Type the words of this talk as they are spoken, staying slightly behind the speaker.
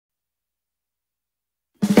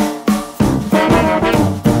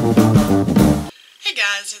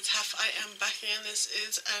guys, it's Haff. I am back again. This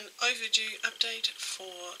is an overdue update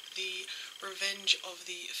for the Revenge of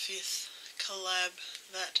the 5th collab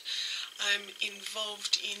that I'm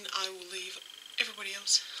involved in. I will leave everybody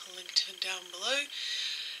else linked down below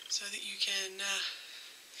so that you can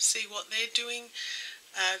see what they're doing.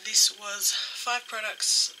 This was 5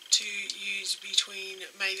 products to use between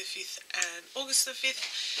May the 5th and August the 5th.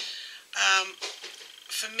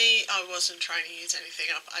 For me, I wasn't trying to use anything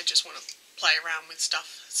up. I just want to play around with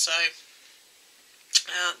stuff. So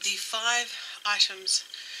the 5 items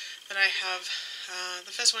that I have,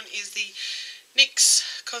 the first one is the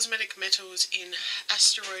NYX Cosmetic Metals in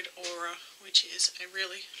Asteroid Aura, which is a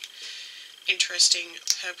really interesting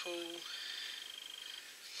purple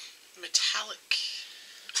metallic,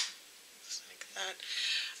 like that.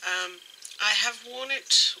 I have worn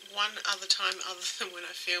it one other time other than when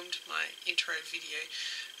I filmed my intro video.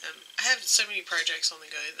 I have so many projects on the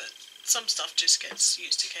go that some stuff just gets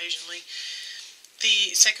used occasionally.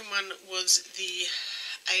 The second one was the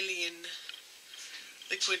Alien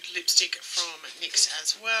liquid lipstick from NYX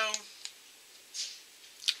as well,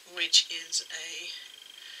 which is a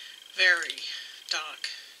very dark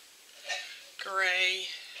grey.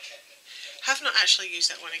 Have not actually used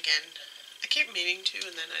that one again. I keep meaning to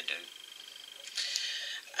and then I don't.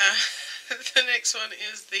 The next one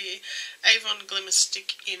is the Avon Glimmer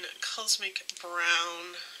Stick in Cosmic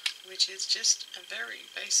Brown, which is just a very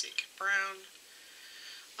basic brown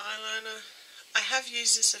eyeliner. I have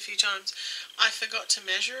used this a few times. I forgot to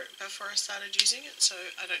measure it before I started using it, so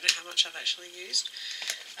I don't know how much I've actually used.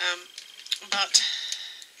 But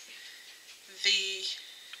the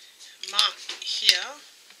mark here,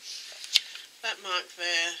 that mark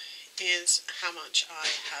there, is how much I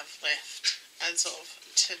have left as of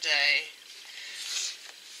today.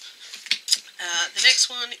 The next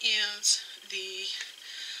one is the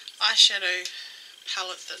eyeshadow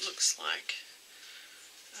palette that looks like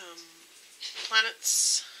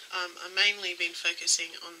planets. I've mainly been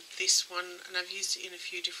focusing on this one, and I've used it in a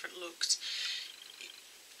few different looks.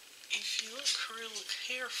 If you look real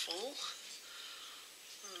careful,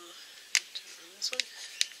 this one,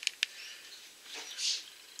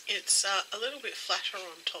 it's a little bit flatter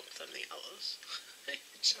on top than the others.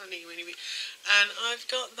 Shiny weeny bit. And I've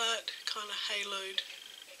got that kind of haloed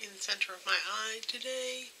in the centre of my eye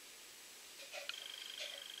today.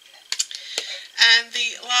 And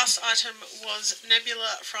the last item was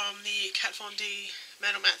Nebula from the Kat Von D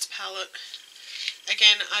Metal Mattes palette.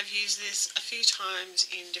 Again, I've used this a few times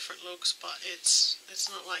in different looks, but it's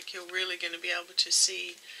not like you're really going to be able to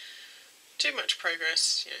see too much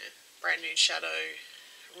progress. You know, brand new shadow,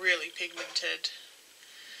 really pigmented,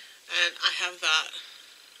 and I have that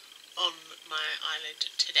on my eyelid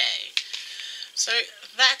today. So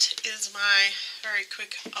that is my very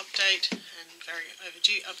quick update, and very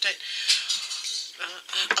overdue update.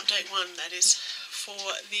 Update 1, that is, for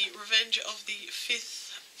the Revenge of the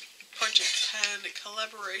 5th Project Pan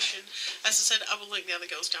collaboration. As I said, I will link the other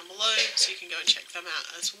girls down below, so you can go and check them out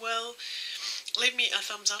as well. Leave me a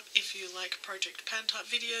thumbs up if you like Project Pan type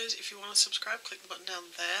videos. If you want to subscribe, click the button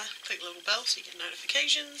down there. Click the little bell so you get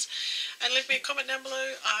notifications. And leave me a comment down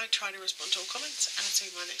below. I try to respond to all comments, and I'll see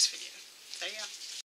you in my next video. See ya.